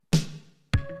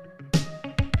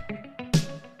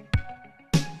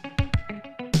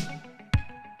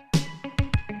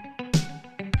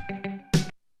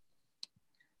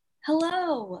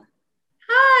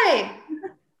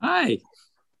Hi.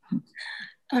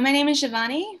 My name is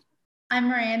Shivani, I'm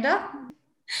Miranda.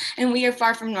 and we are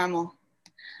Far From Normal.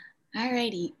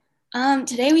 Alrighty.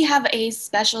 Today we have a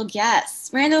special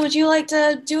guest. Miranda, would you like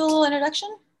to do a little introduction?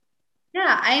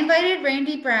 Yeah, I invited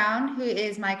Randy Brown, who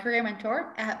is my career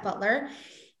mentor at Butler.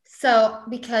 So,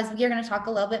 because we are going to talk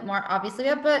a little bit more, obviously,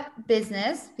 about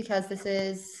business, because this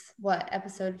is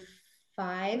episode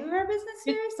 5 of our business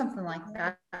series, something like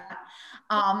that.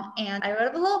 And I wrote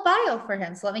up a little bio for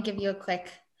him. So let me give you a quick.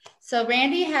 So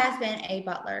Randy has been a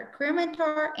Butler career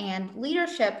mentor and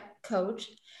leadership coach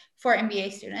for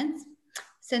MBA students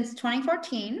since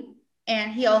 2014.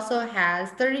 And he also has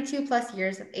 32 plus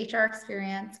years of HR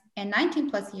experience and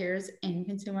 19 plus years in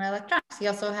consumer electronics. He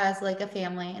also has like a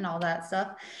family and all that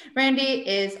stuff. Randy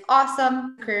is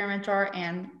awesome career mentor.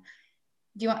 And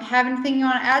do you have anything you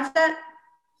want to add to that?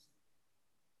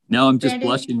 No, I'm just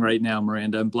blushing right now,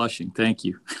 Miranda. I'm blushing. Thank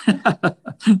you.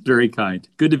 Very kind.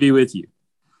 Good to be with you.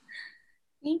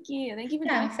 Thank you. Thank you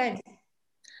for I'm excited.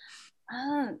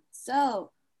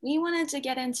 So we wanted to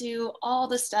get into all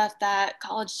the stuff that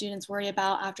college students worry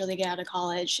about after they get out of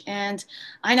college. And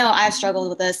I know I've struggled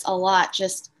with this a lot,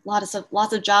 just lots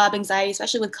of job anxiety,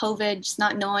 especially with COVID, just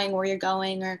not knowing where you're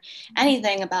going or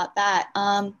anything about that.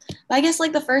 But I guess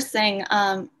like the first thing,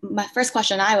 my first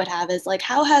question I would have is like,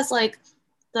 how has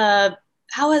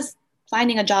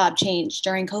finding a job changed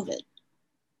during COVID?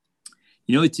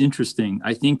 You know, it's interesting.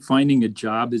 I think finding a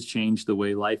job has changed the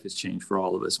way life has changed for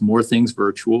all of us. More things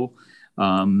virtual,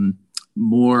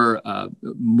 more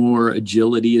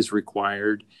agility is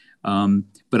required.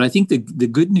 But I think the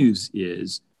good news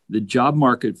is the job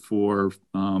market for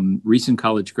recent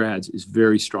college grads is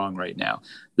very strong right now.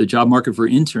 The job market for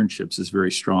internships is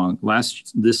very strong.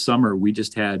 This summer, we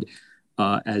just had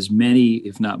as many,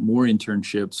 if not more,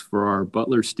 internships for our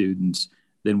Butler students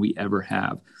than we ever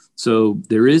have. So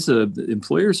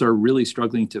employers are really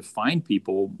struggling to find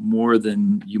people more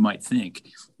than you might think.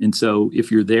 And so if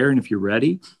you're there and if you're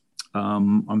ready,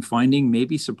 I'm finding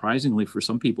maybe surprisingly for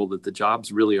some people that the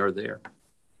jobs really are there.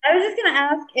 I was just going to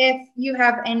ask if you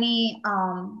have any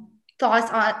thoughts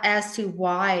as to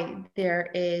why there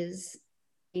is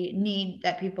a need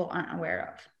that people aren't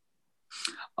aware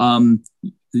of.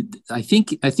 I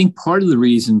think part of the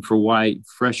reason for why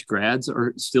fresh grads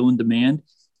are still in demand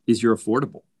is you're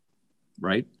affordable,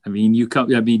 right? I mean,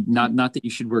 not that you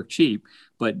should work cheap,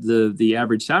 but the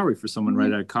average salary for someone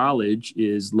right out of college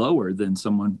is lower than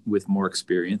someone with more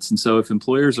experience. And so if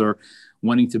employers are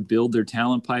wanting to build their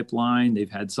talent pipeline,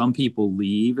 they've had some people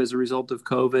leave as a result of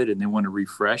COVID and they want to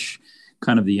refresh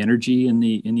kind of the energy in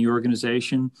the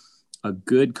organization. A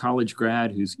good college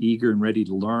grad who's eager and ready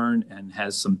to learn and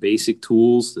has some basic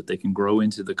tools that they can grow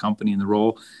into the company and the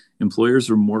role, employers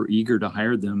are more eager to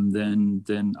hire them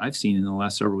than I've seen in the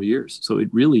last several years. So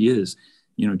it really is,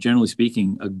 generally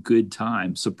speaking, a good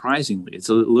time. Surprisingly, it's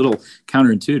a little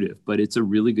counterintuitive, but it's a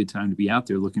really good time to be out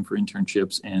there looking for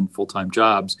internships and full-time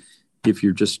jobs if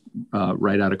you're just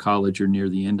right out of college or near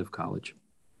the end of college.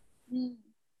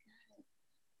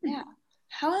 Yeah.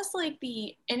 How has like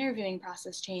the interviewing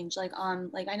process changed? Like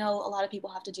I know a lot of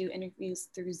people have to do interviews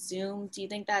through Zoom. Do you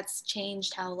think that's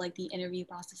changed how like the interview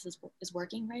process is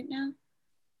working right now?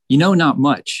 Not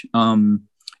much. I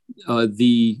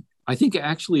think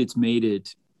actually it's made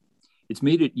it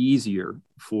easier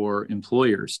for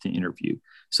employers to interview.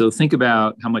 So think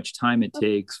about how much time it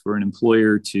takes for an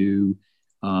employer to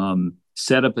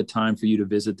set up a time for you to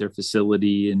visit their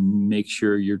facility and make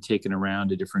sure you're taken around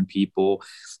to different people.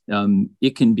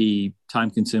 It can be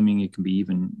time consuming. It can be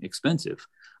even expensive.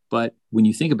 But when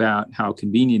you think about how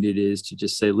convenient it is to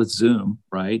just say, let's Zoom,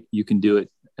 right? You can do it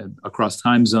across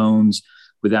time zones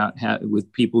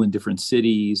with people in different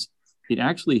cities. It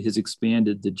actually has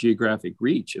expanded the geographic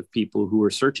reach of people who are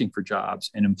searching for jobs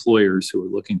and employers who are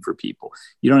looking for people.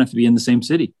 You don't have to be in the same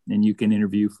city and you can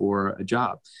interview for a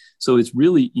job. So it's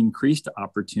really increased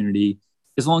opportunity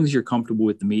as long as you're comfortable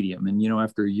with the medium. And,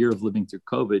 after a year of living through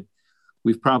COVID,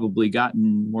 we've probably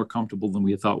gotten more comfortable than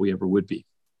we thought we ever would be.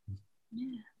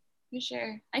 Yeah, for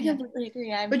sure. I completely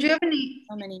agree. Would you have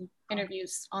so many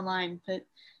interviews online, but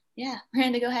yeah,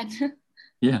 Miranda, go ahead.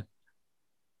 Yeah.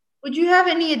 Would you have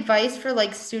any advice for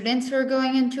like students who are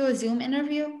going into a Zoom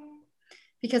interview?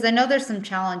 Because I know there's some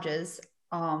challenges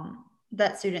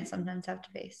that students sometimes have to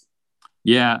face.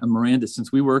 Yeah, Miranda,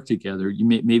 since we work together,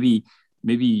 maybe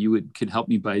you could help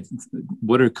me by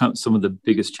what are some of the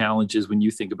biggest challenges when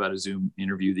you think about a Zoom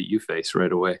interview that you face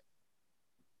right away?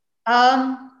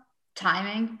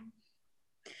 Timing.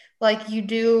 Like you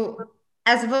do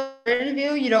as a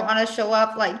interview, you don't want to show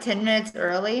up like 10 minutes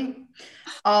early.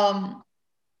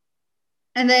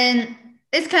 And then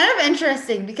It's kind of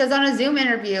interesting because on a Zoom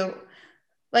interview,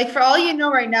 like for all you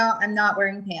know right now, I'm not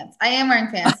wearing pants. I am wearing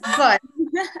pants, but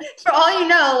for all you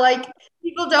know, like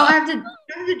people don't have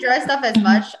to dress up as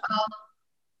much.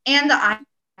 And the eye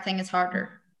thing is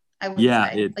harder, I would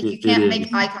Yeah, say. Like you it can't is.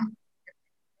 make eye contact.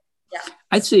 Yeah.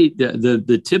 I'd say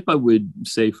the tip I would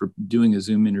say for doing a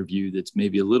Zoom interview that's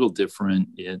maybe a little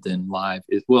different than live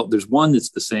is, well, there's one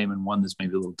that's the same and one that's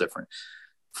maybe a little different.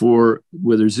 For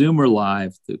whether Zoom or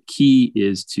live, the key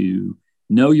is to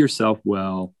know yourself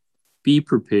well, be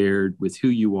prepared with who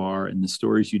you are and the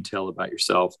stories you tell about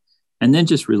yourself, and then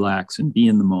just relax and be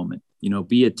in the moment.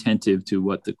 Be attentive to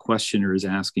what the questioner is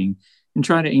asking and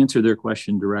try to answer their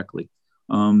question directly,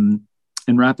 and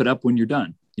wrap it up when you're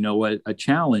done. What a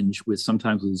challenge with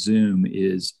sometimes with Zoom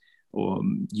is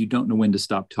you don't know when to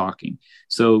stop talking.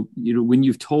 So, when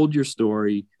you've told your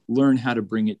story, learn how to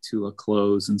bring it to a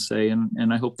close and say,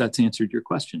 and I hope that's answered your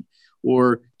question.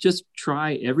 Or just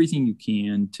try everything you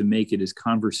can to make it as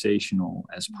conversational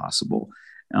as possible,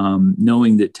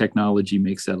 knowing that technology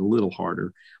makes that a little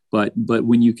harder. But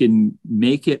when you can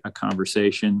make it a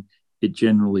conversation, it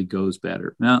generally goes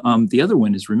better. Now, the other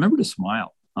one is remember to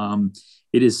smile.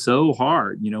 It is so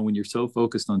hard, when you're so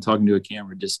focused on talking to a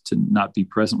camera, just to not be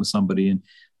present with somebody.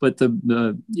 But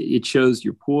it shows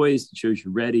you're poised, it shows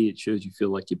you're ready, it shows you feel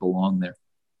like you belong there.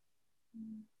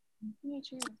 Very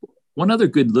true. One other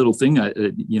good little thing,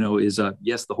 is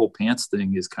yes, the whole pants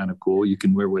thing is kind of cool. You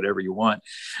can wear whatever you want,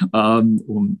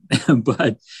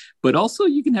 but also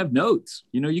you can have notes.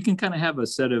 You can kind of have a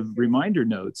set of reminder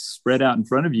notes spread out in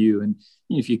front of you, and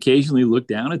if you occasionally look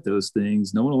down at those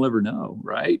things, no one will ever know,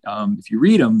 right? If you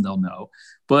read them, they'll know.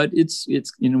 But it's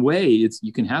in a way,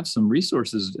 you can have some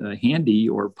resources handy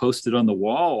or posted on the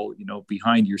wall,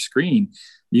 behind your screen.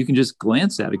 You can just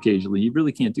glance at occasionally. You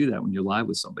really can't do that when you're live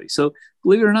with somebody. So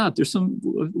believe it or not, there's some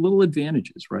little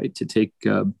advantages, right, to take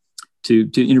to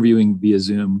interviewing via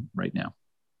Zoom right now.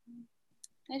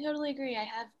 I totally agree. I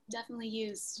have definitely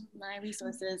used my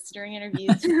resources during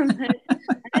interviews.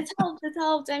 It's helped. It's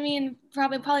helped. I mean,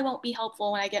 probably won't be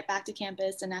helpful when I get back to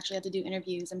campus and actually have to do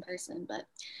interviews in person, but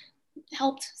it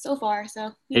helped so far.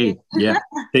 So hey, yeah,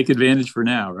 take advantage for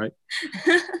now, right?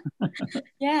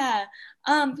 Yeah.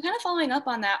 Kind of following up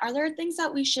on that, are there things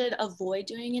that we should avoid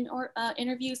doing in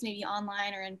interviews, maybe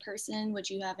online or in person? Would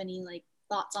you have any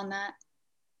thoughts on that?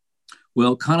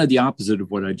 Well, kind of the opposite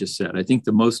of what I just said. I think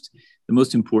the most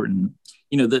important,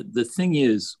 the thing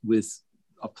is with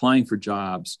applying for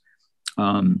jobs,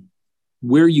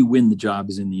 where you win the job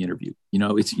is in the interview.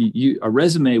 It's a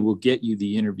resume will get you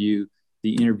the interview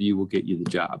will get you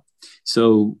the job.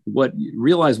 So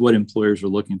realize what employers are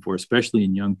looking for, especially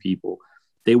in young people.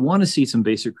 They want to see some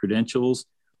basic credentials,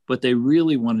 but they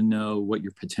really want to know what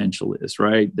your potential is,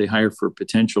 right? They hire for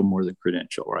potential more than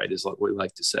credential, right? Is what we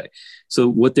like to say. So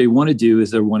what they want to do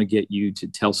is they want to get you to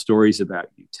tell stories about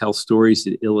you, tell stories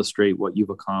that illustrate what you've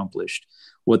accomplished,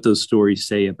 what those stories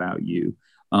say about you.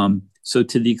 So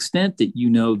to the extent that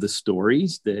the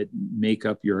stories that make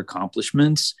up your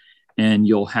accomplishments, and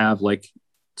you'll have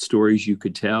stories you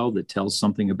could tell that tells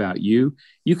something about you,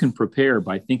 you can prepare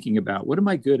by thinking about what am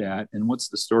I good at and what's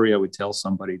the story I would tell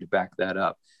somebody to back that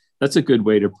up. That's a good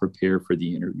way to prepare for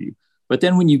the interview. But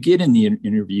then when you get in the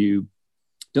interview,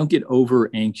 don't get over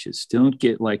anxious. Don't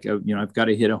get I've got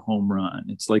to hit a home run.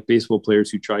 It's like baseball players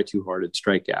who try too hard and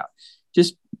strike out.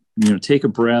 Just, take a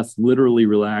breath, literally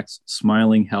relax.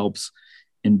 Smiling helps,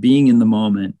 and being in the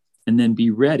moment, and then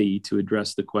be ready to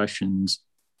address the questions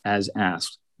as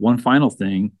asked. One final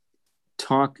thing,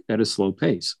 talk at a slow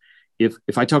pace.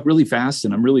 If I talk really fast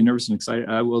and I'm really nervous and excited,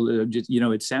 I will just,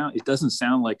 it doesn't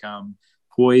sound like I'm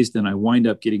poised, and I wind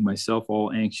up getting myself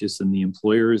all anxious, and the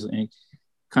employers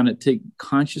kind of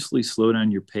consciously slow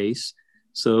down your pace.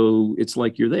 So it's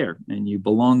like you're there and you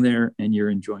belong there and you're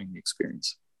enjoying the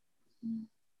experience.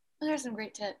 Those are some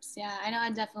great tips. Yeah, I know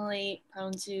I'm definitely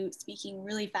prone to speaking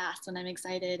really fast when I'm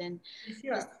excited and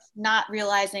just not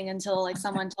realizing until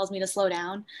someone tells me to slow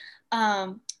down.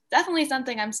 Definitely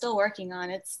something I'm still working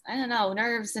on. It's, I don't know,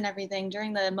 nerves and everything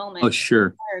during the moment. Oh,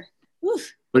 sure.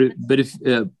 But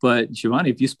Shivani,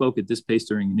 if you spoke at this pace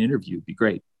during an interview, it'd be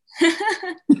great.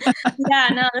 Yeah,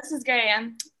 no, this is great.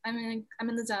 I'm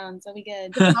in the zone, so we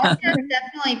good.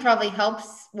 Definitely probably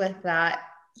helps with that,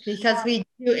 because we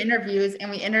do interviews and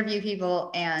we interview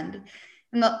people, and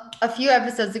a few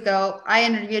episodes ago I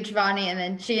interviewed Shivani and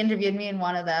then she interviewed me in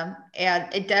one of them,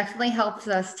 and it definitely helps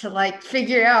us to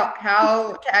figure out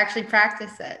how to actually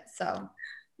practice it. So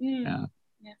yeah,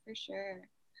 for sure.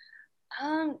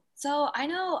 So I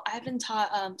know I've been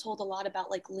told a lot about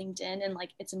LinkedIn and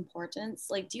its importance.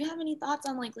 Do you have any thoughts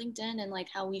on LinkedIn and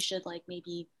how we should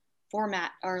maybe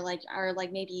format or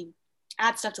maybe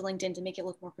add stuff to LinkedIn to make it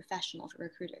look more professional for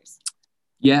recruiters?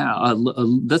 Yeah,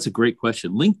 that's a great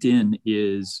question. LinkedIn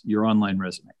is your online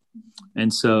resume.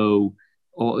 And so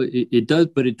it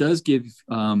does give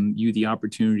you the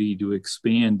opportunity to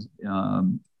expand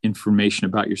information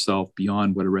about yourself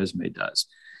beyond what a resume does.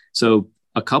 So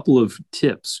a couple of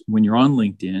tips when you're on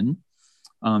LinkedIn,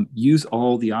 use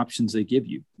all the options they give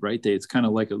you, right? It's kind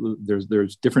of like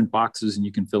there's different boxes and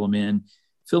you can fill them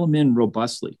in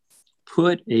robustly.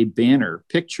 Put a banner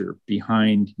picture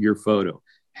behind your photo.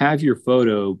 Have your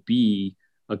photo be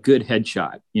a good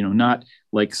headshot, not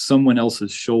like someone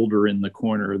else's shoulder in the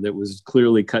corner that was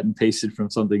clearly cut and pasted from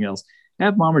something else.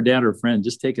 Have mom or dad or a friend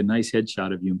just take a nice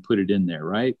headshot of you and put it in there,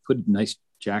 right? Put a nice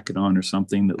jacket on or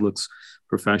something that looks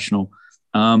professional.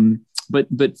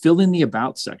 But fill in the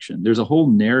about section. There's a whole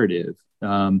narrative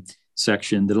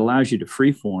section that allows you to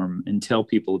freeform and tell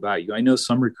people about you. I know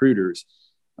some recruiters,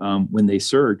 when they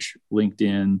search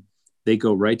LinkedIn, they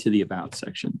go right to the about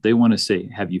section. They want to say,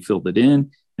 have you filled it in?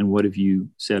 And what have you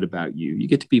said about you? You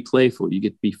get to be playful. You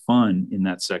get to be fun in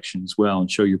that section as well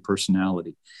and show your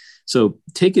personality. So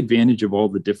take advantage of all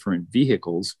the different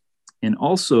vehicles. And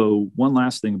also, one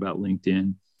last thing about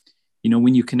LinkedIn,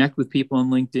 when you connect with people on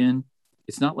LinkedIn,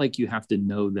 it's not like you have to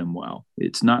know them well.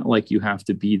 It's not like you have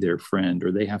to be their friend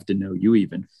or they have to know you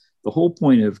even. The whole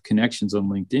point of connections on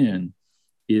LinkedIn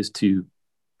is to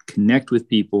connect with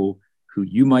people who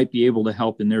you might be able to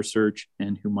help in their search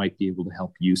and who might be able to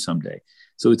help you someday.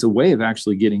 So it's a way of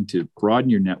actually getting to broaden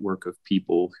your network of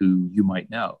people who you might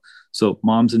know. So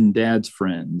moms and dads,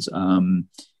 friends. And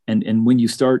when you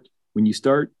start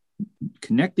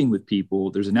connecting with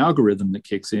people, there's an algorithm that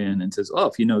kicks in and says, oh,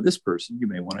 if you know this person, you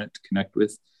may want to connect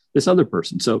with this other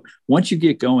person. So once you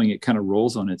get going, it kind of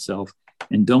rolls on itself.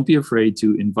 And don't be afraid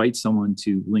to invite someone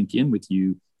to link in with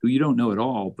you who you don't know at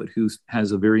all, but who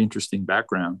has a very interesting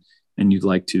background and you'd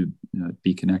like to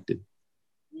be connected.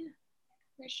 Yeah,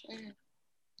 for sure.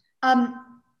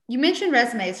 You mentioned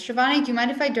resumes. Shivani, do you mind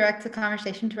if I direct the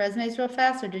conversation to resumes real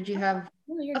fast, or did you have?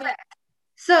 No, you're good.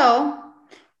 So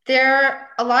there are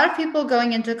a lot of people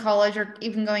going into college or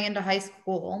even going into high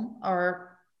school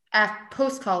or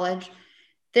post-college.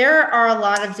 There are a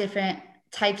lot of different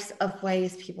types of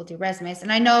ways people do resumes.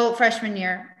 And I know freshman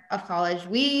year of college,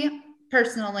 we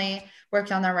personally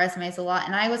worked on our resumes a lot.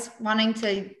 And I was wanting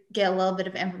to get a little bit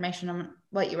of information on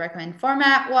what you recommend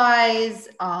format-wise,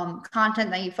 content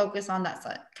that you focus on,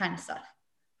 that kind of stuff.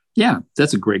 Yeah,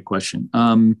 that's a great question.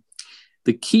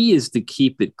 The key is to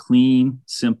keep it clean,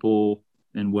 simple,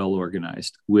 and well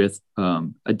organized with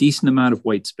a decent amount of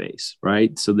white space,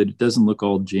 right? So that it doesn't look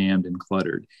all jammed and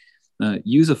cluttered.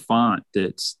 Use a font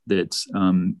that's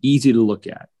easy to look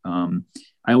at.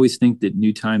 I always think that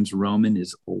New Times Roman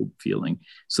is old feeling.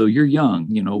 So you're young,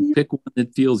 pick one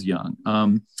that feels young.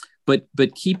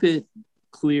 But keep it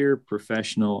clear,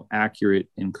 professional, accurate,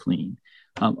 and clean.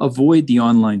 Avoid the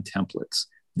online templates.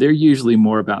 They're usually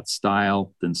more about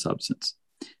style than substance.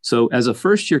 So as a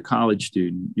first-year college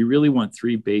student, you really want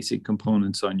 3 basic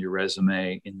components on your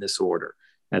resume in this order.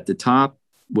 At the top,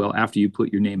 well, after you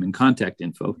put your name and contact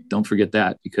info, don't forget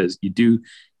that, because you do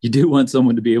want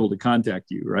someone to be able to contact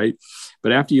you, right?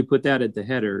 But after you put that at the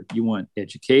header, you want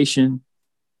education,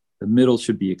 the middle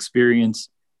should be experience,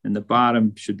 and the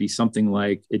bottom should be something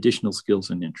like additional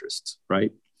skills and interests,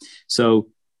 right? So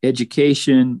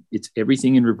education, it's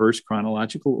everything in reverse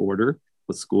chronological order,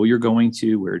 what school you're going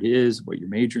to, where it is, what you're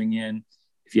majoring in.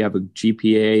 If you have a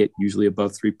GPA, usually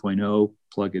above 3.0,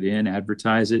 plug it in,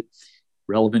 advertise it.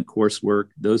 Relevant coursework,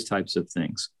 those types of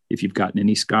things. If you've gotten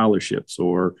any scholarships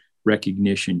or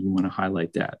recognition, you want to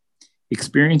highlight that.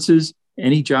 Experiences,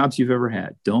 any jobs you've ever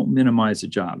had. Don't minimize a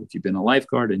job. If you've been a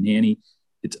lifeguard, a nanny,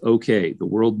 it's okay. The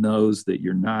world knows that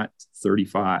you're not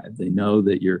 35. They know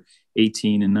that you're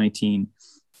 18 and 19,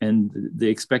 and they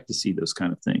expect to see those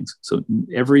kind of things. So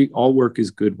all work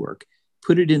is good work.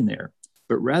 Put it in there.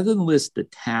 But rather than list the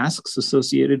tasks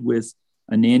associated with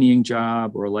a nannying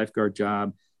job or a lifeguard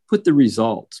job, put the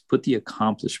results, put the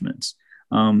accomplishments.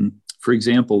 For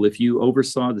example, if you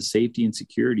oversaw the safety and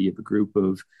security of a group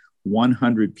of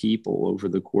 100 people over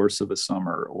the course of a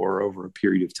summer or over a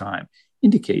period of time,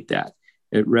 indicate that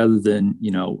rather than,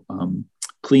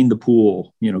 clean the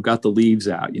pool, got the leaves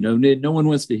out. No one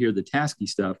wants to hear the tasky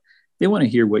stuff. They want to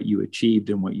hear what you achieved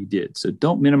and what you did. So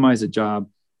don't minimize a job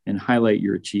and highlight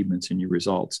your achievements and your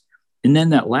results. And then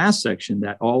that last section,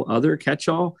 that all other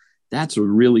catch-all, that's a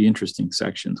really interesting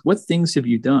section. What things have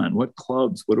you done? What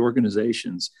clubs, what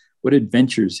organizations, what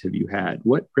adventures have you had?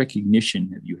 What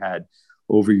recognition have you had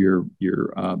over your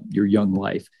young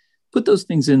life? Put those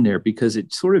things in there because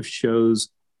it sort of shows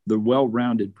the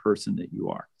well-rounded person that you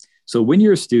are. So when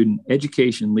you're a student,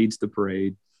 education leads the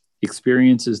parade,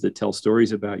 experiences that tell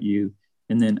stories about you,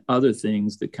 and then other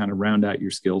things that kind of round out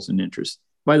your skills and interests.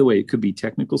 By the way, it could be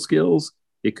technical skills.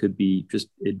 It could be just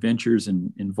adventures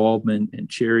and involvement and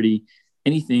charity,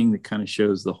 anything that kind of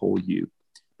shows the whole you.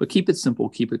 But keep it simple,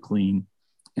 keep it clean,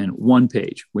 and one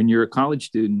page. When you're a college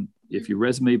student, if your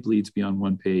resume bleeds beyond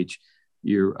one page,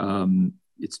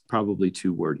 it's probably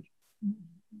too wordy.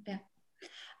 Yeah.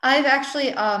 I've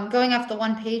actually, going off the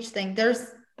one page thing,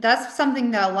 that's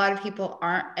something that a lot of people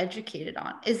aren't educated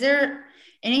on. Is there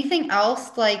anything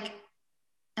else, like,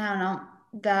 I don't know,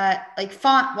 that like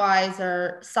font wise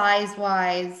or size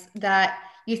wise that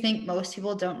you think most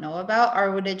people don't know about,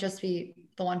 or would it just be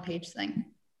the one page thing?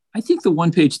 I think the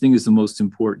one page thing is the most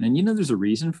important. And, there's a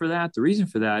reason for that. The reason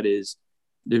for that is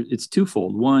it's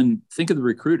twofold. One, think of the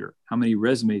recruiter, how many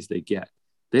resumes they get.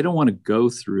 They don't want to go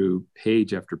through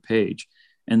page after page.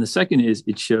 And the second is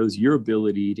it shows your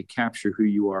ability to capture who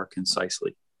you are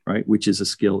concisely, right? Which is a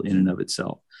skill in and of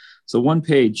itself. So one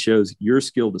page shows your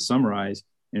skill to summarize,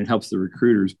 and it helps the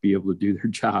recruiters be able to do their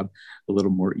job a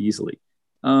little more easily.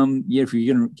 If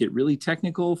you're going to get really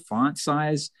technical, font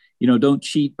size, don't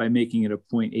cheat by making it a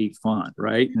 0.8 font,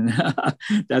 right?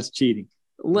 That's cheating.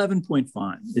 11-point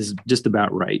font is just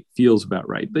about right, feels about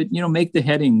right. But, make the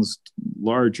headings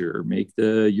larger, make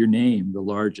your name the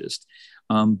largest.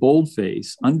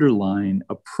 Boldface, underline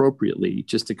appropriately,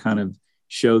 just to kind of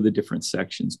show the different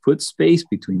sections. Put space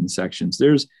between the sections.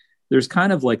 There's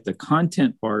kind of like the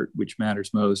content part, which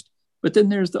matters most, but then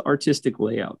there's the artistic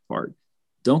layout part.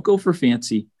 Don't go for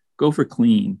fancy, go for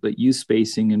clean, but use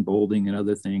spacing and bolding and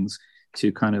other things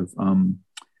to kind of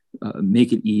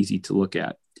make it easy to look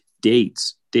at.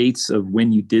 Dates of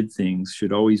when you did things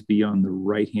should always be on the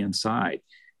right-hand side.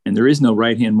 And there is no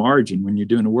right-hand margin when you're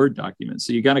doing a Word document.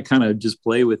 So you got to kind of just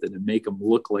play with it and make them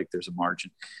look like there's a margin.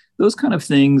 Those kind of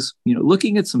things,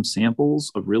 looking at some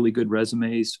samples of really good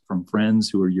resumes from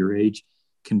friends who are your age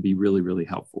can be really, really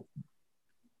helpful.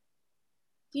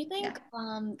 Do you think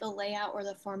the layout or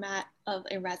the format of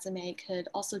a resume could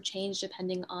also change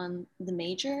depending on the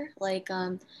major? Like,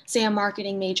 say a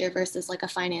marketing major versus like a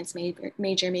finance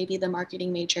major, maybe the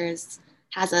marketing major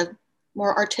has a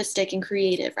more artistic and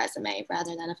creative resume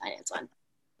rather than a finance one.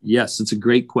 Yes, it's a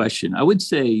great question. I would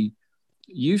say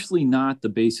usually not the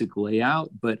basic layout,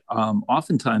 but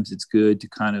oftentimes it's good to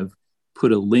kind of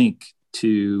put a link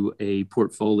to a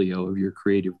portfolio of your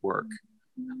creative work.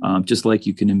 Just like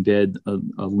you can embed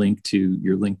a link to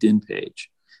your LinkedIn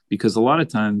page, because a lot of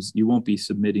times you won't be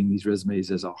submitting these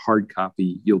resumes as a hard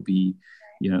copy. You'll be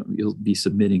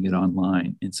submitting it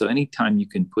online. And so anytime you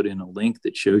can put in a link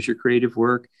that shows your creative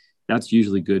work, that's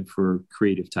usually good for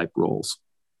creative type roles.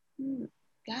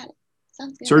 Got it.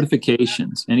 Sounds good.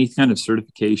 Certifications, any kind of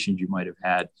certifications you might have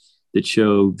had that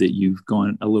show that you've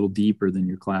gone a little deeper than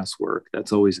your classwork.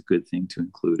 That's always a good thing to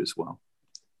include as well.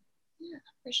 Yeah,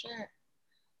 for sure.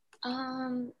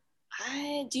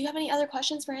 Do you have any other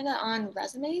questions, Miranda, on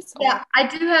resumes? Or? Yeah, I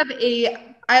do have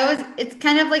it's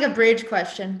kind of like a bridge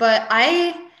question, but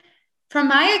from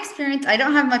my experience, I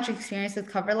don't have much experience with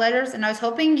cover letters, and I was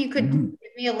hoping you could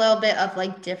give me a little bit of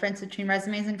like difference between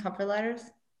resumes and cover letters.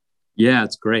 Yeah,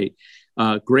 it's great.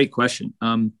 Great question.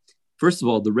 First of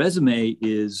all, the resume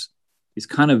is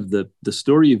kind of the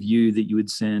story of you that you would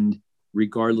send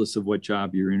regardless of what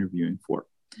job you're interviewing for.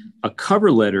 A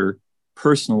cover letter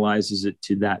personalizes it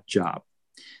to that job.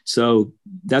 So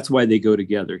that's why they go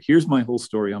together. Here's my whole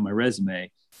story on my resume.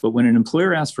 But when an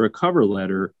employer asks for a cover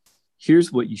letter,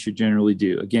 here's what you should generally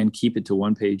do. Again, keep it to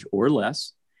one page or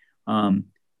less.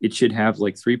 It should have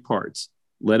like 3 parts.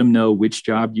 Let them know which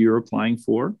job you're applying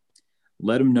for.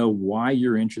 Let them know why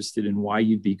you're interested and why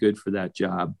you'd be good for that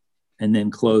job. And then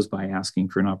close by asking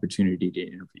for an opportunity to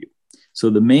interview. So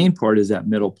the main part is that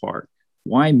middle part.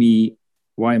 Why me?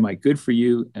 Why am I good for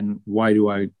you? And why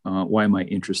am I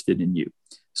interested in you?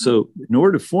 So in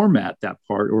order to format that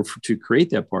part or to create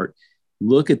that part,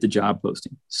 look at the job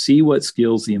posting, see what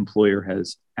skills the employer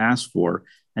has asked for,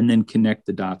 and then connect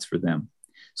the dots for them.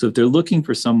 So if they're looking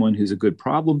for someone who's a good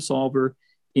problem solver,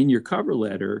 in your cover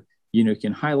letter, you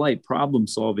can highlight problem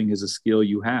solving as a skill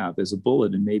you have as a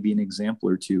bullet and maybe an example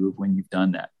or two of when you've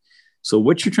done that. So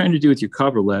what you're trying to do with your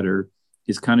cover letter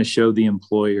is kind of show the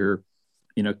employer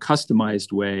in a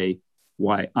customized way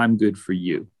why I'm good for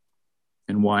you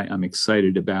and why I'm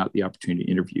excited about the opportunity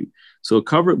to interview. So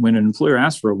when an employer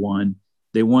asks for one,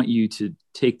 they want you to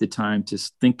take the time to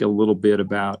think a little bit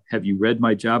about, have you read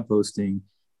my job posting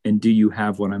and do you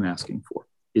have what I'm asking for?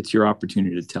 It's your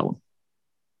opportunity to tell them.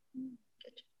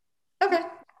 Okay,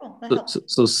 cool.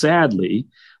 So sadly,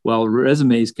 while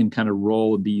resumes can kind of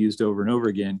roll and be used over and over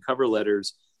again, cover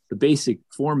letters the basic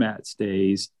format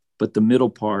stays, but the middle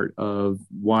part of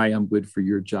why I'm good for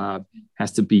your job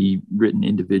has to be written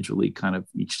individually kind of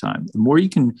each time. The more you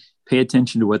can pay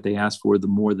attention to what they ask for, the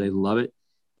more they love it.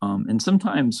 And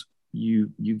sometimes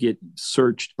you get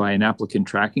searched by an applicant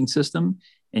tracking system,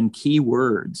 and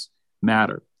keywords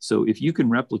matter. So if you can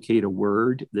replicate a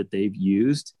word that they've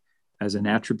used as an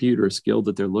attribute or a skill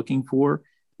that they're looking for,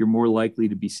 you're more likely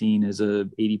to be seen as a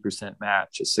 80%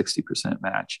 match, a 60%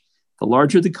 match. The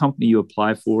larger the company you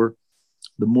apply for,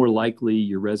 the more likely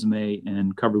your resume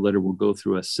and cover letter will go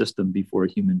through a system before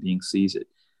a human being sees it.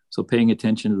 So paying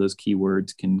attention to those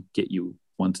keywords can get you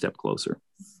one step closer.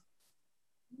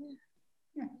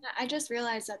 I just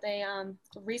realized that they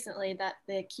recently that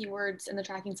the keywords in the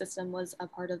tracking system was a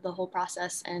part of the whole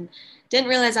process, and didn't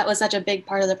realize that was such a big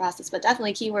part of the process, but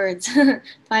definitely keywords.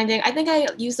 Finding, I think I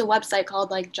used a website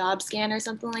called like JobScan or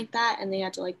something like that, and they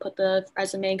had to like put the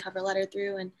resume and cover letter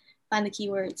through and find the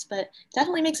keywords, but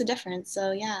definitely makes a difference.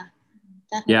 So yeah,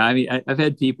 definitely. Yeah, I mean, I've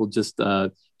had people just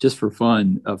for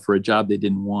fun, for a job they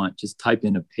didn't want, just type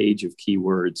in a page of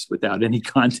keywords without any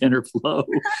content or flow,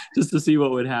 just to see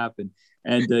what would happen.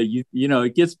 And you know,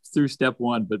 it gets through step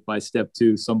one, but by step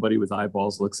two, somebody with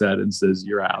eyeballs looks at it and says,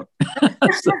 "You're out."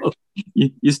 So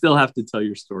you still have to tell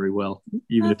your story well,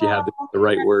 even if you have the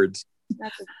right words.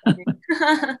 That's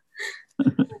exciting.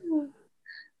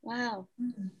 Wow.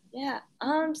 Yeah.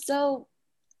 So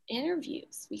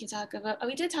interviews. We can talk about. Oh,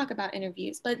 we did talk about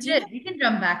interviews, but you can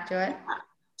jump back to it.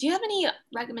 Do you have any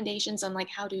recommendations on like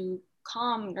how to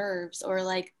calm nerves or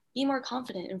like be more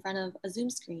confident in front of a Zoom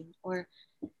screen or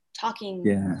talking?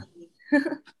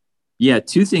 Yeah,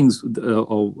 two things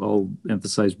I'll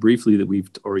emphasize briefly that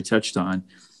we've already touched on.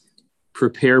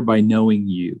 Prepare by knowing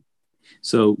you.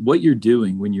 So what you're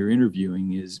doing when you're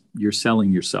interviewing is you're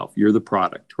selling yourself. You're the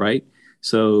product, right?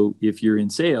 So if you're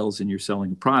in sales and you're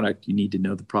selling a product, you need to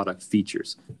know the product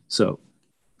features. So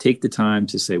take the time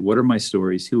to say, what are my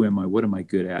stories? Who am I? What am I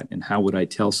good at? And how would I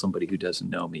tell somebody who doesn't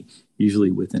know me?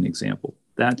 Usually with an example.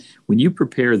 That when you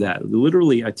prepare that,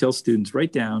 literally, I tell students,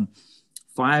 write down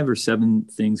 5 or 7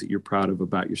 things that you're proud of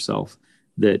about yourself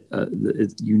that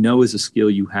you know is a skill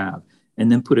you have,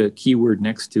 and then put a keyword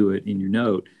next to it in your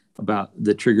note about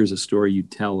that triggers a story you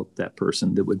tell that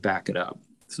person that would back it up.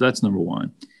 So that's number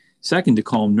one. Second, to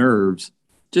calm nerves,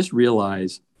 just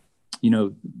realize, you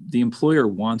know, the employer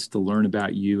wants to learn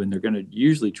about you, and they're going to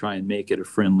usually try and make it a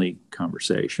friendly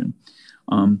conversation.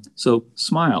 So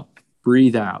smile,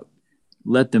 breathe out.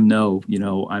 Let them know, you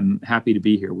know, I'm happy to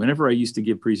be here. Whenever I used to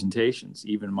give presentations,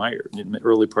 even in the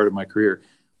early part of my career,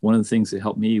 one of the things that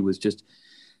helped me was just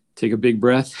take a big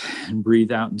breath and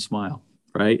breathe out and smile,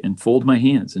 right? And fold my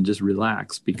hands and just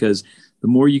relax, because the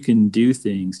more you can do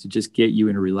things to just get you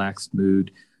in a relaxed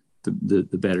mood, the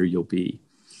better you'll be.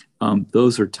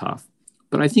 Those are tough.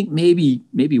 But I think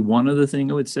maybe one other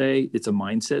thing I would say, it's a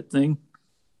mindset thing.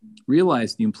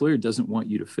 Realize the employer doesn't want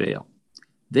you to fail.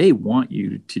 They want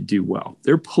you to do well.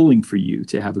 They're pulling for you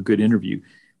to have a good interview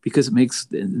because it makes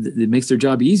their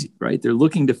job easy, right? They're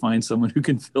looking to find someone who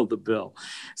can fill the bill.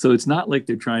 So it's not like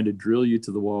they're trying to drill you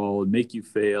to the wall and make you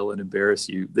fail and embarrass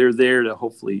you. They're there to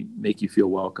hopefully make you feel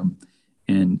welcome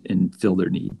and fill their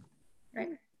need. Right.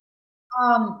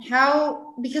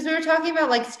 Because we were talking about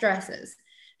like stresses,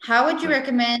 how would you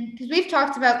recommend, because we've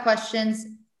talked about questions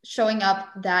showing up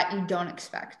that you don't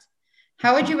expect.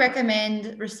 How would you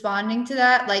recommend responding to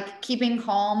that? Like keeping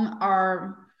calm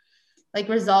or like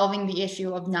resolving the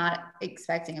issue of not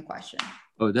expecting a question?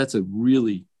 Oh, that's a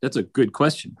good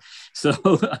question. So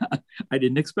I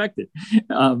didn't expect it.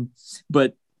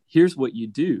 But here's what you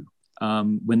do.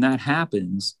 When that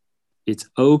happens, it's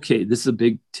okay. This is a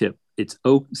big tip.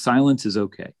 Silence is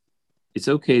okay. It's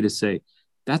okay to say,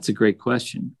 that's a great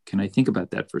question. Can I think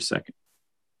about that for a second?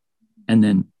 And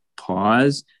then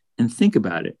pause and think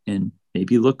about it and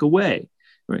maybe look away,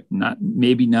 right? Not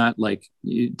like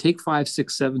you take 5,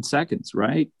 6, 7 seconds,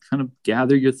 right? Kind of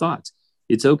gather your thoughts.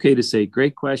 It's okay to say,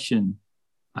 great question.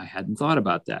 I hadn't thought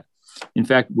about that. In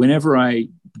fact, whenever I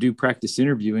do practice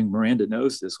interviewing, Miranda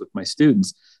knows this with my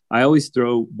students, I always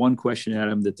throw one question at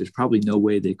them that there's probably no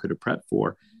way they could have prepped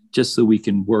for, just so we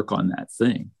can work on that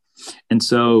thing. And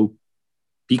so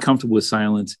be comfortable with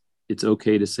silence. It's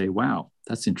okay to say, wow,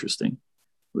 that's interesting.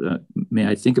 May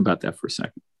I think about that for a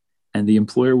second? And the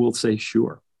employer will say,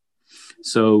 sure.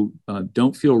 So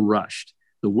don't feel rushed.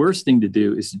 The worst thing to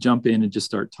do is to jump in and just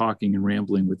start talking and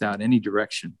rambling without any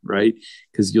direction, right?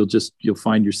 Because you'll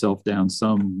find yourself down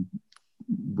some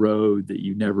road that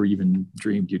you never even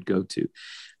dreamed you'd go to.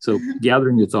 So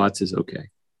gathering your thoughts is okay.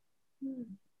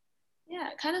 Yeah,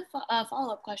 kind of a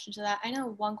follow-up question to that. I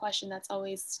know one question that's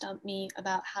always stumped me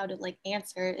about how to like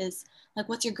answer is like,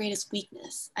 what's your greatest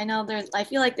weakness? I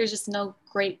feel like there's just no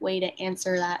great way to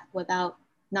answer that without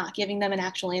not giving them an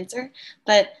actual answer.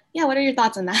 But yeah, what are your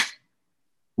thoughts on that?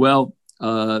 Well,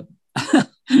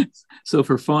 so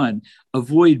for fun,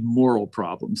 avoid moral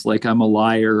problems like I'm a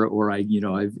liar or I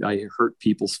hurt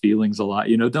people's feelings a lot.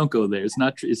 Don't go there. It's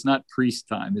not priest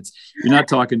time. You're not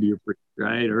talking to your priest,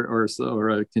 right?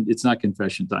 It's not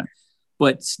confession time.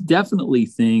 But definitely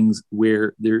things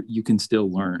where you can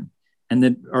still learn and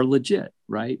that are legit,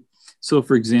 right? So,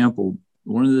 for example,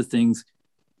 one of the things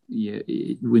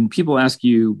when people ask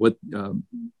you what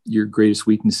your greatest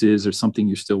weakness is or something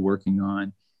you're still working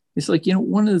on, it's like,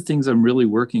 one of the things I'm really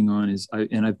working on is,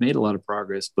 and I've made a lot of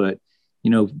progress, but,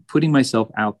 putting myself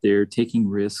out there, taking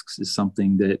risks is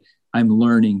something that I'm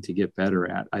learning to get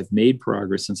better at. I've made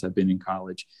progress since I've been in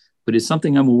college, but it's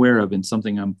something I'm aware of and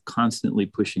something I'm constantly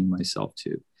pushing myself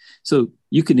to. So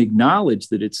you can acknowledge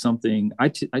that it's something I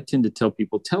tend to tell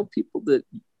people that,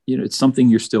 it's something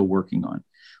you're still working on.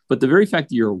 But the very fact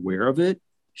that you're aware of it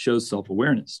shows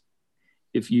self-awareness.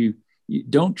 If you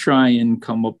don't try and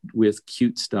come up with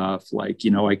cute stuff like,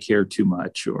 I care too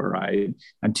much or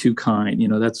I'm too kind,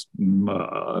 that's,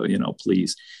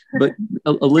 please. But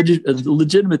a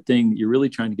legitimate thing that you're really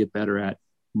trying to get better at.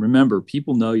 Remember,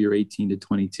 people know you're 18 to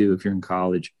 22 if you're in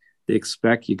college. They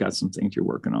expect you got some things you're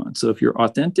working on. So if you're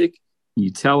authentic, you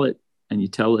tell it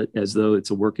as though it's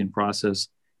a work in process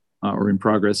or in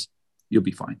progress, you'll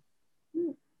be fine.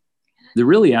 They're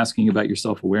really asking about your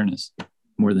self-awareness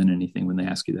more than anything when they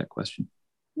ask you that question.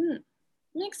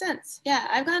 Makes sense. Yeah,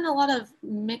 I've gotten a lot of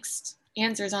mixed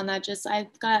answers on that.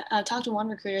 I've talked to one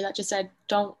recruiter that just said,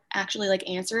 don't actually like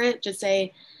answer it. Just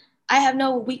say, I have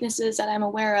no weaknesses that I'm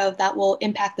aware of that will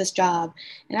impact this job.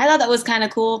 And I thought that was kind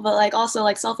of cool, but like also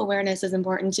like self-awareness is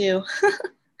important too.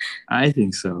 I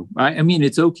think so. I mean,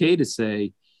 it's okay to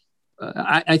say,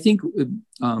 I think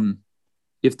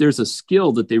if there's a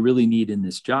skill that they really need in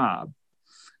this job,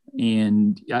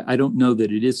 and I don't know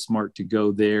that it is smart to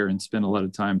go there and spend a lot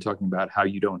of time talking about how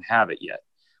you don't have it yet.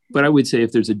 But I would say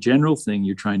if there's a general thing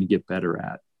you're trying to get better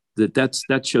at,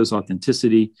 that shows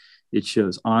authenticity, it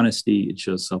shows honesty, it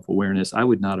shows self-awareness. I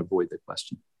would not avoid the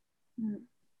question.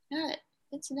 Got it.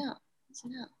 Good to know.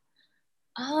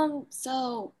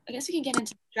 So I guess we can get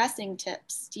into dressing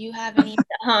tips. Do you have any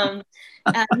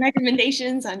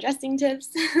recommendations on dressing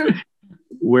tips?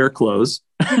 Wear clothes.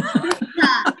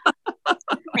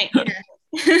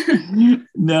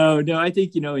 No, I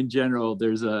think, in general,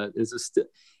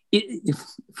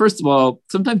 first of all,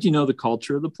 sometimes the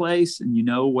culture of the place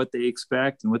and what they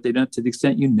expect and what they don't. To the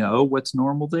extent what's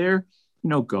normal there,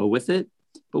 go with it.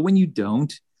 But when you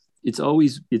don't, it's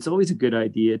always a good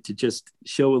idea to just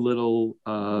show a little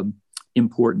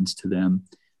importance to them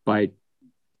by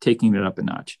taking it up a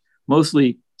notch.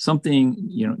 Mostly something,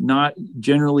 not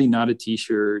a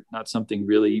t-shirt, not something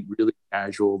really, really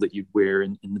casual that you'd wear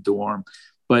in the dorm,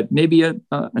 but maybe a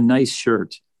nice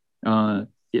shirt.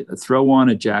 Throw on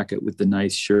a jacket with the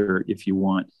nice shirt if you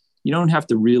want. You don't have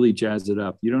to really jazz it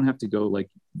up. You don't have to go like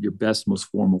your best, most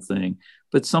formal thing,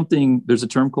 but there's a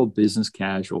term called business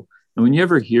casual. And when you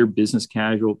ever hear business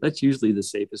casual, that's usually the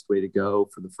safest way to go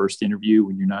for the first interview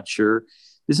when you're not sure.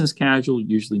 Business casual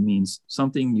usually means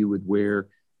something you would wear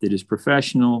that is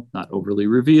professional, not overly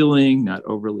revealing, not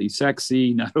overly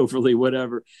sexy, not overly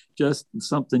whatever, just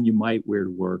something you might wear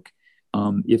to work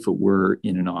if it were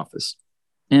in an office.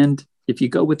 And if you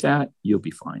go with that, you'll be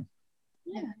fine.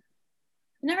 Yeah.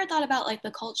 I never thought about like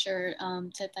the culture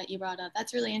tip that you brought up.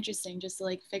 That's really interesting, just to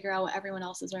like figure out what everyone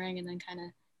else is wearing and then kind of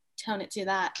tone it to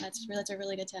that. That's a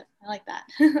really good tip. I like that.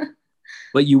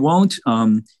 But you won't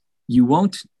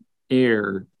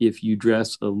err if you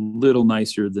dress a little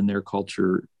nicer than their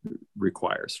culture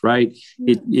requires, right?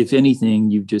 If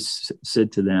anything, you've just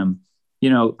said to them,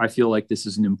 I feel like this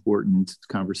is an important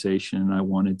conversation and I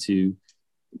wanted to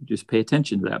just pay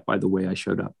attention to that by the way I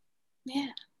showed up. Yeah,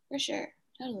 for sure.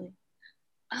 Totally.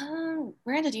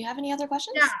 Miranda, do you have any other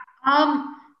questions? Yeah.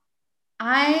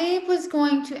 I was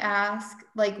going to ask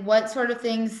like what sort of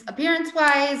things appearance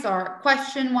wise or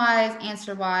question wise,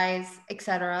 answer wise,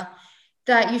 etc.,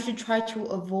 that you should try to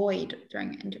avoid during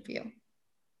an interview.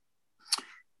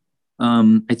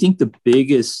 I think the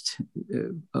biggest,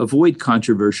 avoid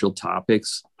controversial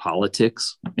topics,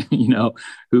 politics,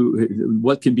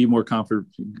 what can be more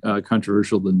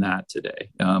controversial than that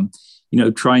today?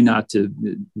 Try not to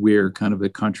wear kind of a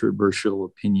controversial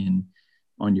opinion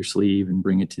on your sleeve and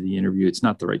bring it to the interview. It's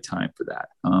not the right time for that.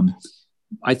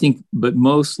 I think, but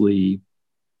mostly,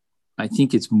 I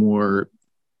think it's more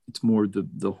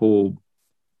the whole,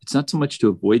 it's not so much to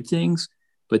avoid things,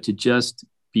 but to just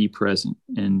be present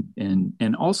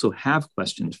and also have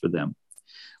questions for them.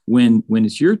 When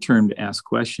it's your turn to ask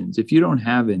questions, if you don't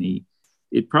have any,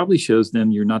 it probably shows them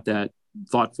you're not that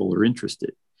thoughtful or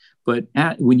interested. But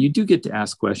when you do get to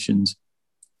ask questions,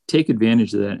 take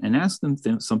advantage of that and ask them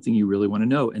something you really want to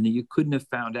know and that you couldn't have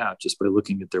found out just by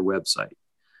looking at their website.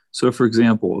 So, for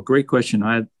example, a great question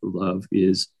I love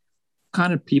is, what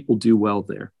kind of people do well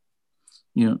there?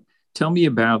 Tell me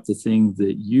about the thing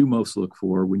that you most look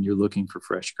for when you're looking for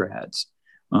fresh grads.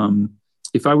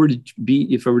 If I were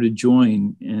to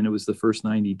join and it was the first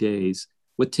 90 days,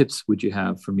 what tips would you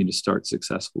have for me to start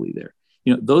successfully there?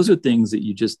 Those are things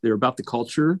that they're about the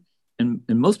culture. And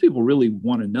most people really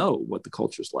want to know what the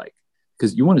culture's like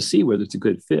because you want to see whether it's a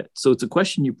good fit. So it's a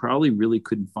question you probably really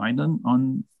couldn't find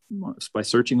on by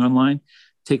searching online.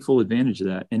 Take full advantage of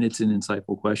that. And it's an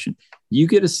insightful question. You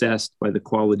get assessed by the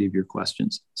quality of your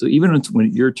questions. So even when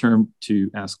it's your turn to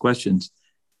ask questions,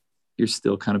 you're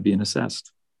still kind of being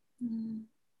assessed.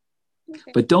 Okay.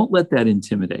 But don't let that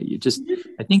intimidate you.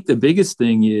 I think the biggest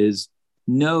thing is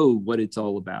know what it's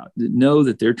all about. Know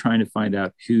that they're trying to find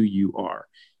out who you are.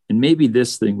 And maybe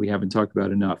this thing we haven't talked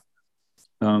about enough.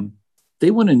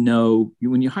 They want to know,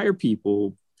 when you hire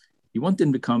people, you want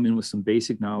them to come in with some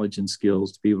basic knowledge and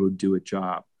skills to be able to do a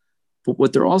job. But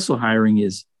what they're also hiring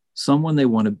is someone they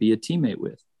want to be a teammate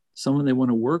with, someone they want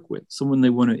to work with, someone they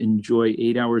want to enjoy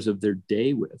 8 hours of their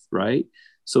day with, right?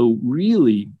 So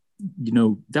really,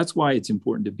 that's why it's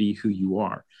important to be who you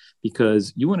are,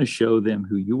 because you want to show them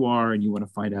who you are and you want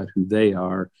to find out who they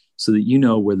are so that you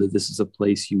know whether this is a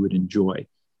place you would enjoy,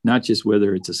 not just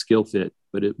whether it's a skill fit,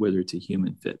 but whether it's a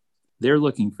human fit. They're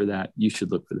looking for that. You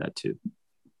should look for that too.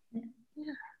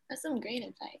 Yeah, that's some great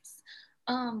advice.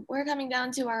 We're coming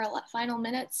down to our final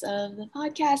minutes of the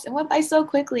podcast. It went by so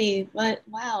quickly, but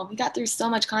wow, we got through so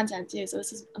much content too. So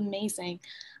this is amazing.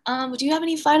 Would you have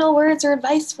any final words or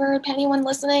advice for anyone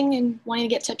listening and wanting to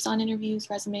get tips on interviews,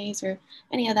 resumes, or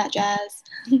any of that jazz?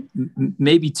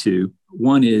 Maybe two.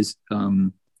 One is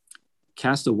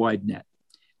cast a wide net.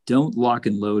 Don't lock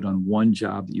and load on one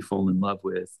job that you fall in love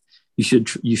with.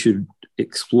 You should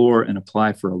explore and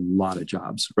apply for a lot of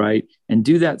jobs, right? And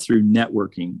do that through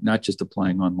networking, not just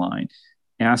applying online.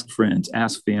 Ask friends,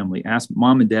 ask family, ask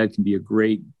mom and dad can be a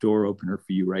great door opener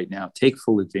for you right now. Take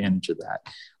full advantage of that.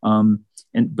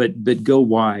 But go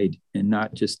wide and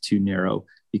not just too narrow,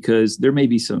 because there may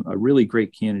be a really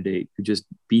great candidate who just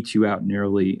beats you out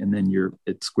narrowly and then you're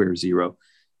at square zero.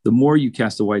 The more you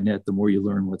cast a wide net, the more you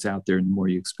learn what's out there and the more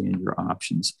you expand your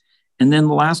options. And then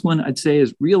the last one I'd say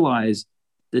is realize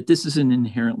that this is an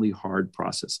inherently hard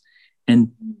process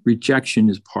and rejection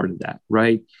is part of that,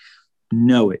 right?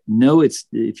 Know it.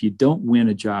 If you don't win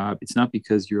a job, it's not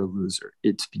because you're a loser.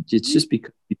 It's just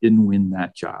because you didn't win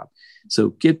that job. So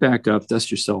get back up,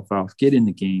 dust yourself off, get in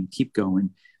the game, keep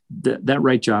going. That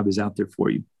right job is out there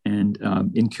for you, and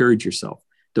encourage yourself.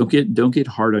 Don't get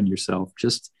hard on yourself.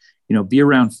 Just be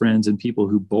around friends and people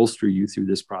who bolster you through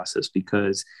this process,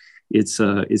 because it's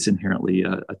inherently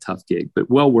a tough gig, but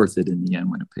well worth it in the end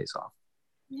when it pays off.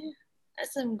 Yeah,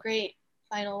 that's some great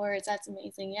final words. That's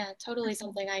amazing. Yeah, totally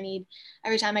something I need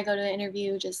every time I go to an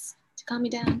interview, just to calm me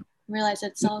down, realize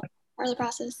it's all part of the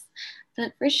process.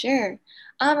 But for sure.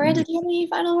 Miranda, do you have any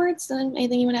final words?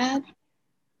 Anything you want to add?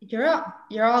 You're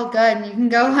all good. You can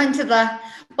go on to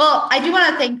well, I do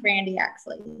want to thank Randy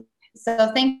actually.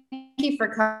 So thank you for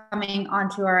coming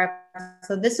onto our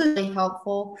episode. This was really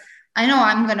helpful. I know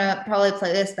I'm going to probably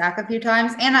play this back a few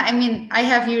times. And I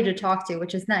have you to talk to,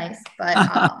 which is nice,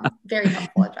 but very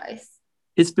helpful advice.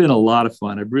 It's been a lot of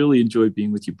fun. I've really enjoyed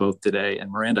being with you both today.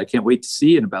 And Miranda, I can't wait to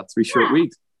see you in about 3 short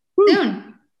weeks.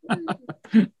 Soon.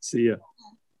 See ya.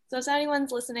 So if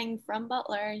anyone's listening from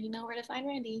Butler, you know where to find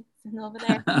Randy. Over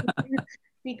there.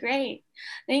 Be great.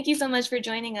 Thank you so much for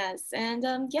joining us. And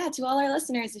to all our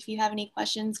listeners, if you have any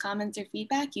questions, comments, or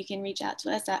feedback, you can reach out to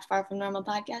us at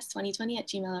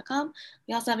farfromnormalpodcast2020@gmail.com.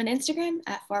 We also have an Instagram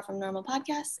at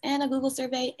farfromnormalpodcast and a Google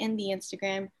survey in the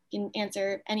Instagram. You can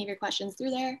answer any of your questions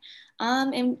through there.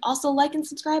 And also like and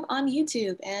subscribe on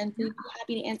YouTube. And we'd be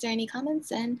happy to answer any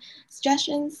comments and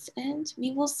suggestions. And we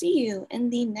will see you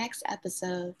in the next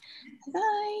episode.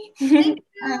 Bye. Thank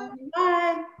you.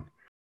 Bye.